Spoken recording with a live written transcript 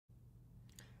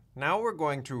Now we're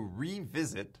going to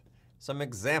revisit some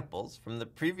examples from the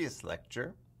previous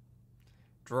lecture,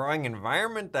 drawing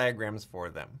environment diagrams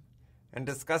for them, and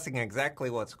discussing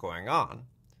exactly what's going on,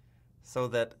 so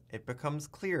that it becomes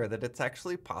clear that it's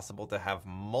actually possible to have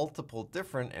multiple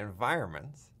different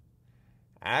environments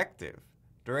active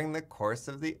during the course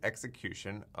of the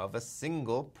execution of a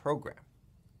single program.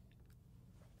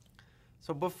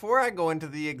 So before I go into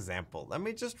the example, let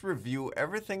me just review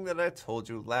everything that I told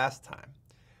you last time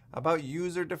about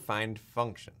user-defined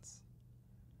functions.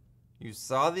 You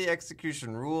saw the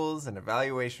execution rules and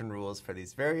evaluation rules for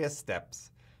these various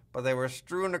steps, but they were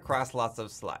strewn across lots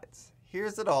of slides.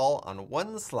 Here's it all on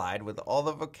one slide with all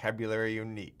the vocabulary you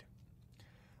need.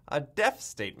 A def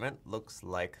statement looks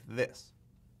like this.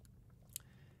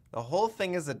 The whole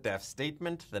thing is a def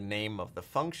statement. The name of the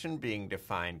function being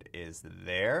defined is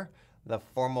there. The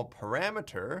formal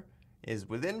parameter is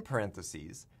within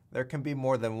parentheses. There can be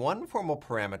more than one formal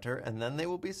parameter, and then they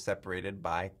will be separated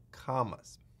by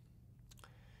commas.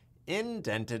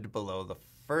 Indented below the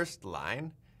first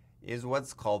line is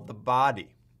what's called the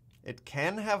body. It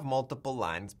can have multiple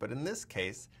lines, but in this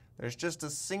case, there's just a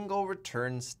single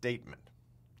return statement.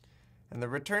 And the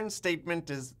return statement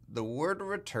is the word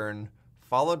return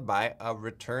followed by a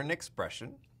return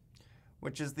expression,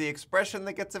 which is the expression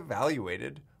that gets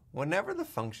evaluated whenever the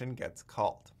function gets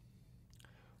called.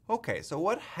 Okay, so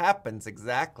what happens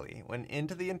exactly when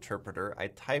into the interpreter I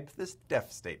type this def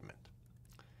statement?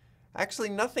 Actually,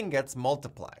 nothing gets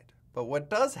multiplied, but what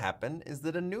does happen is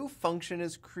that a new function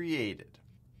is created,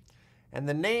 and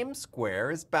the name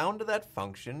square is bound to that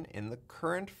function in the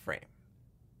current frame.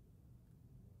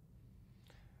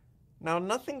 Now,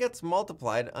 nothing gets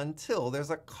multiplied until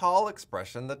there's a call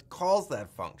expression that calls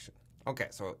that function. Okay,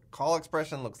 so a call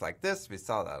expression looks like this. We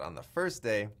saw that on the first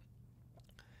day.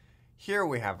 Here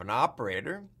we have an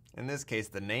operator, in this case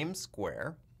the name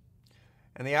square,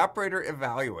 and the operator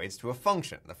evaluates to a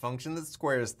function, the function that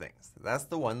squares things. That's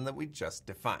the one that we just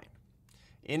defined.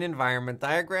 In environment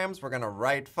diagrams, we're going to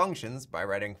write functions by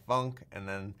writing func and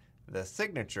then the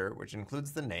signature, which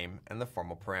includes the name and the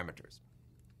formal parameters.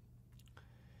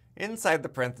 Inside the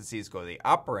parentheses go the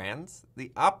operands.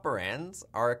 The operands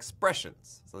are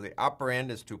expressions. So the operand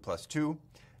is 2 plus 2.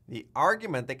 The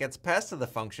argument that gets passed to the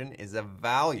function is a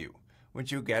value, which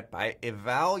you get by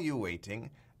evaluating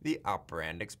the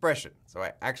operand expression. So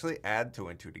I actually add 2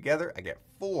 and 2 together. I get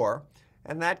 4,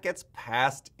 and that gets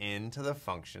passed into the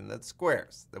function that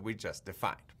squares that we just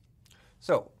defined.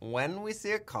 So when we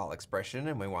see a call expression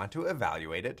and we want to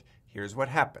evaluate it, here's what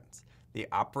happens. The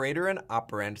operator and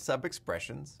operand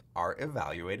sub-expressions are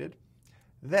evaluated.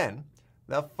 Then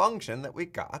the function that we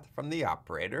got from the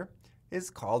operator is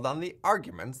called on the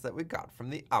arguments that we got from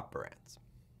the operands.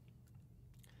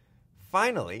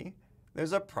 Finally,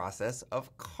 there's a process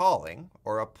of calling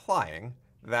or applying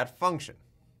that function,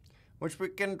 which we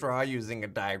can draw using a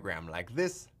diagram like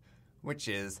this, which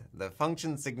is the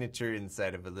function signature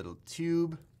inside of a little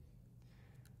tube.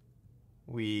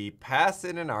 We pass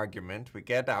in an argument, we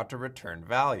get out a return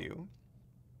value.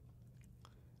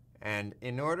 And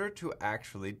in order to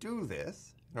actually do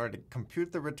this, in order to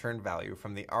compute the return value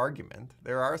from the argument,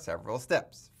 there are several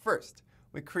steps. First,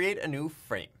 we create a new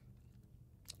frame.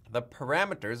 The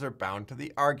parameters are bound to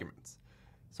the arguments,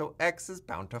 so x is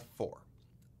bound to 4.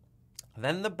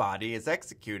 Then the body is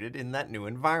executed in that new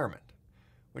environment,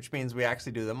 which means we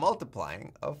actually do the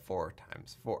multiplying of 4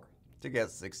 times 4 to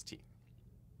get 16.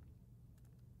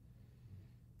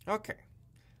 Okay,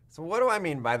 so what do I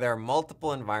mean by there are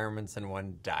multiple environments in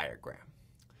one diagram?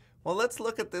 Well, let's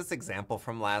look at this example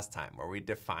from last time where we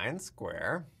define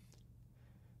square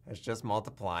as just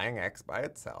multiplying x by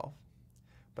itself,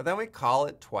 but then we call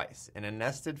it twice in a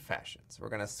nested fashion. So we're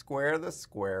going to square the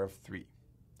square of 3.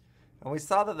 And we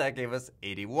saw that that gave us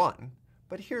 81,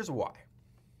 but here's why.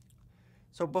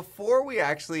 So before we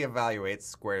actually evaluate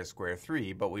square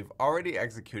 3, but we've already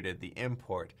executed the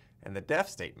import and the def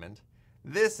statement,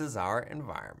 this is our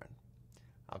environment,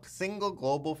 a single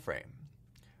global frame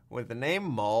with the name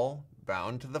mul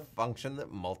bound to the function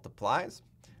that multiplies,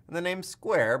 and the name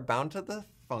square bound to the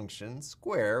function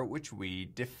square, which we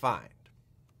defined.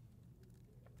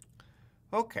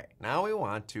 Okay, now we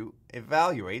want to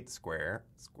evaluate square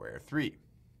 3.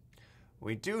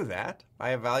 We do that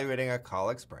by evaluating a call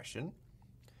expression,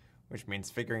 which means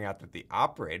figuring out that the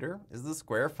operator is the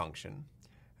square function,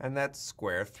 and that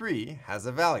square 3 has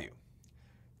a value.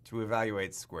 To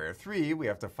evaluate square 3, we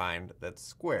have to find that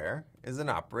square is an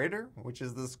operator, which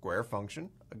is the square function,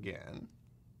 again,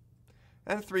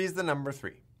 and 3 is the number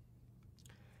 3.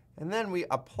 And then we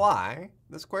apply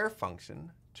the square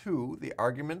function to the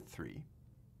argument 3,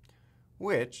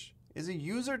 which is a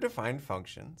user-defined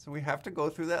function, so we have to go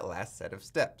through that last set of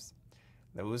steps.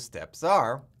 Those steps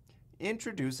are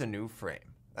introduce a new frame.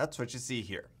 That's what you see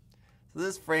here. So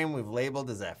this frame we've labeled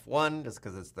as f1 just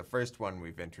because it's the first one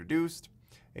we've introduced.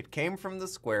 It came from the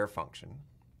square function,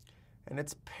 and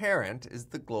its parent is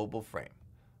the global frame.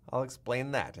 I'll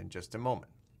explain that in just a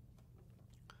moment.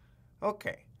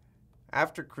 Okay,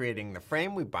 after creating the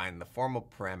frame, we bind the formal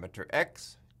parameter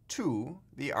x to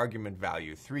the argument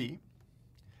value 3,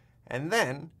 and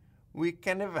then we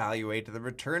can evaluate the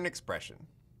return expression,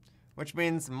 which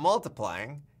means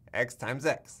multiplying x times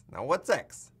x. Now what's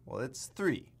x? Well, it's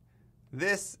 3.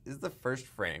 This is the first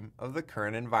frame of the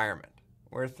current environment,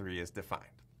 where 3 is defined.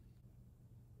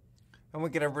 And we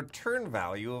get a return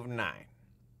value of 9.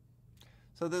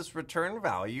 So this return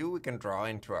value we can draw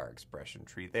into our expression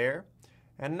tree there.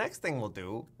 And next thing we'll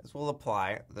do is we'll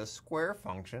apply the square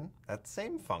function, that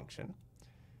same function,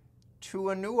 to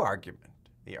a new argument,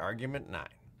 the argument 9.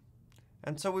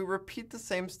 And so we repeat the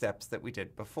same steps that we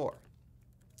did before.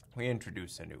 We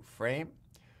introduce a new frame.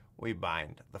 We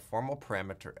bind the formal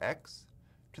parameter x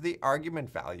to the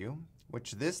argument value,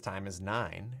 which this time is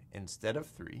 9 instead of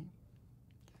 3.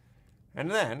 And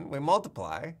then we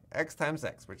multiply x times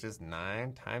x, which is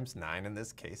 9 times 9 in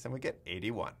this case, and we get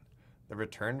 81, the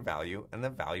return value and the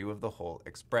value of the whole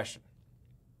expression.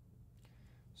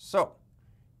 So,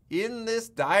 in this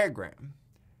diagram,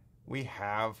 we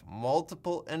have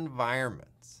multiple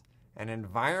environments. An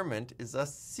environment is a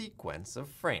sequence of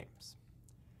frames.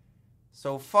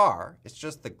 So far, it's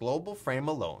just the global frame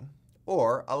alone,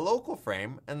 or a local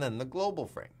frame and then the global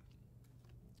frame.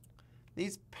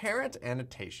 These parent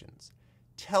annotations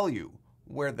tell you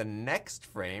where the next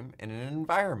frame in an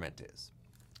environment is.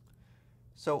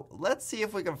 So let's see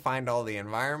if we can find all the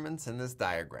environments in this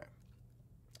diagram.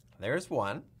 There's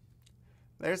one.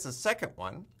 There's a second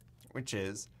one, which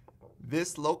is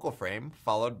this local frame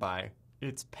followed by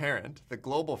its parent, the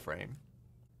global frame.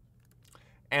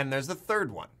 And there's a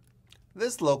third one,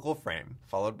 this local frame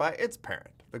followed by its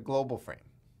parent, the global frame.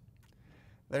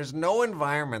 There's no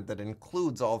environment that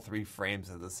includes all 3 frames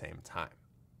at the same time.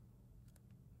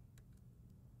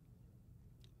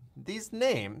 These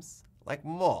names, like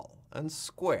mul and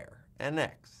square and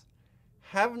x,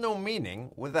 have no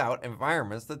meaning without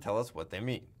environments that tell us what they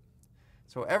mean.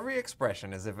 So every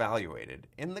expression is evaluated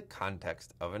in the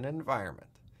context of an environment,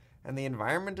 and the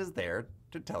environment is there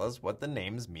to tell us what the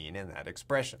names mean in that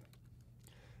expression.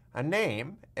 A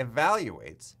name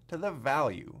evaluates to the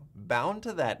value bound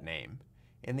to that name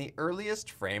in the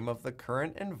earliest frame of the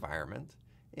current environment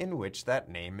in which that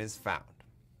name is found.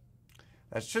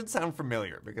 That should sound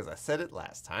familiar because I said it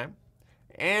last time,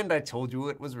 and I told you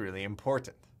it was really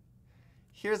important.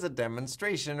 Here's a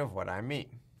demonstration of what I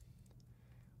mean.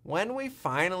 When we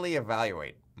finally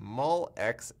evaluate mul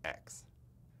xx,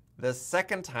 the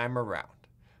second time around,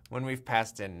 when we've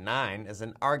passed in 9 as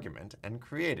an argument and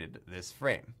created this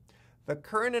frame, the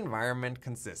current environment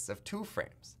consists of 2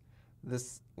 frames,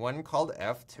 this one called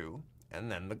f2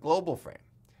 and then the global frame,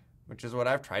 which is what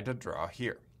I've tried to draw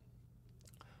here.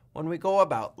 When we go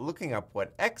about looking up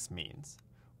what x means,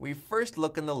 we first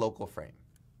look in the local frame.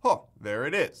 Oh, there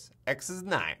it is. X is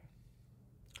 9.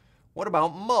 What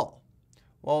about mul?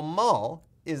 Well, mul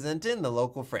isn't in the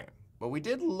local frame, but we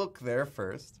did look there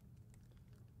first.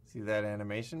 See that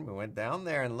animation? We went down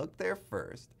there and looked there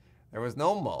first. There was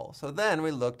no mul, so then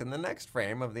we looked in the next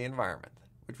frame of the environment,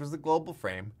 which was the global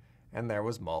frame, and there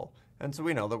was mul, and so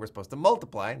we know that we're supposed to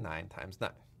multiply 9 times 9.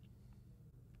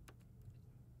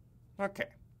 Okay.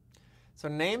 So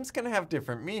names can have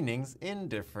different meanings in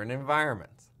different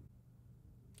environments.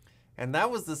 And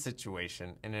that was the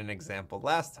situation in an example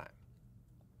last time,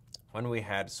 when we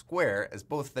had square as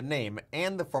both the name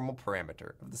and the formal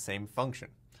parameter of the same function.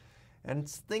 And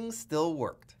things still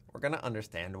worked. We're going to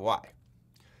understand why.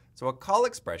 So a call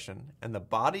expression and the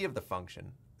body of the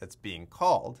function that's being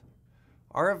called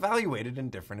are evaluated in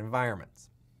different environments.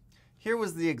 Here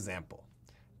was the example.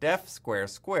 Def square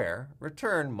square,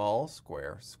 return mul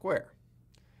square square.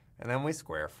 And then we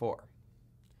square 4.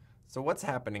 So what's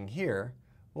happening here?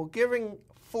 Well, giving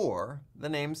 4 the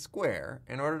name square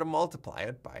in order to multiply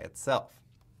it by itself.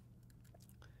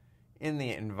 In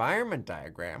the environment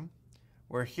diagram,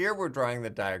 where here we're drawing the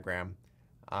diagram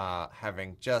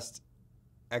having just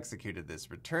executed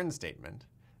this return statement,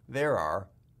 there are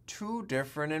 2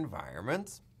 different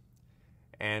environments,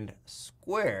 and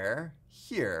square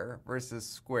here versus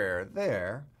square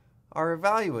there are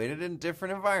evaluated in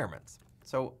different environments.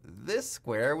 So this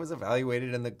square was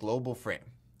evaluated in the global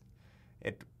frame.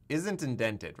 It isn't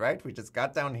indented, right? We just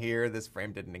got down here. This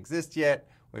frame didn't exist yet.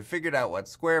 We figured out what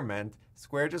square meant.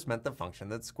 Square just meant the function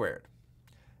that's squared.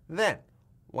 Then,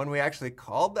 when we actually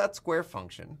called that square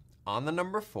function on the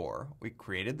number 4, we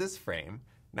created this frame.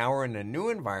 Now we're in a new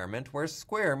environment where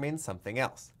square means something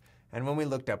else. And when we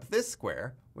looked up this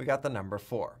square, we got the number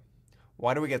 4.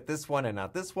 Why do we get this one and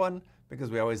not this one? Because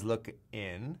we always look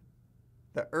in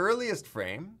the earliest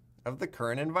frame of the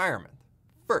current environment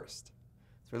first.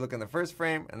 So we look in the first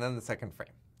frame and then the second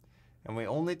frame. And we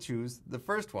only choose the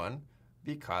first one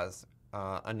because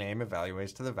a name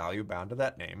evaluates to the value bound to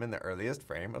that name in the earliest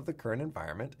frame of the current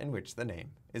environment in which the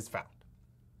name is found.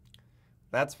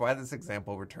 That's why this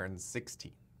example returns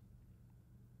 16.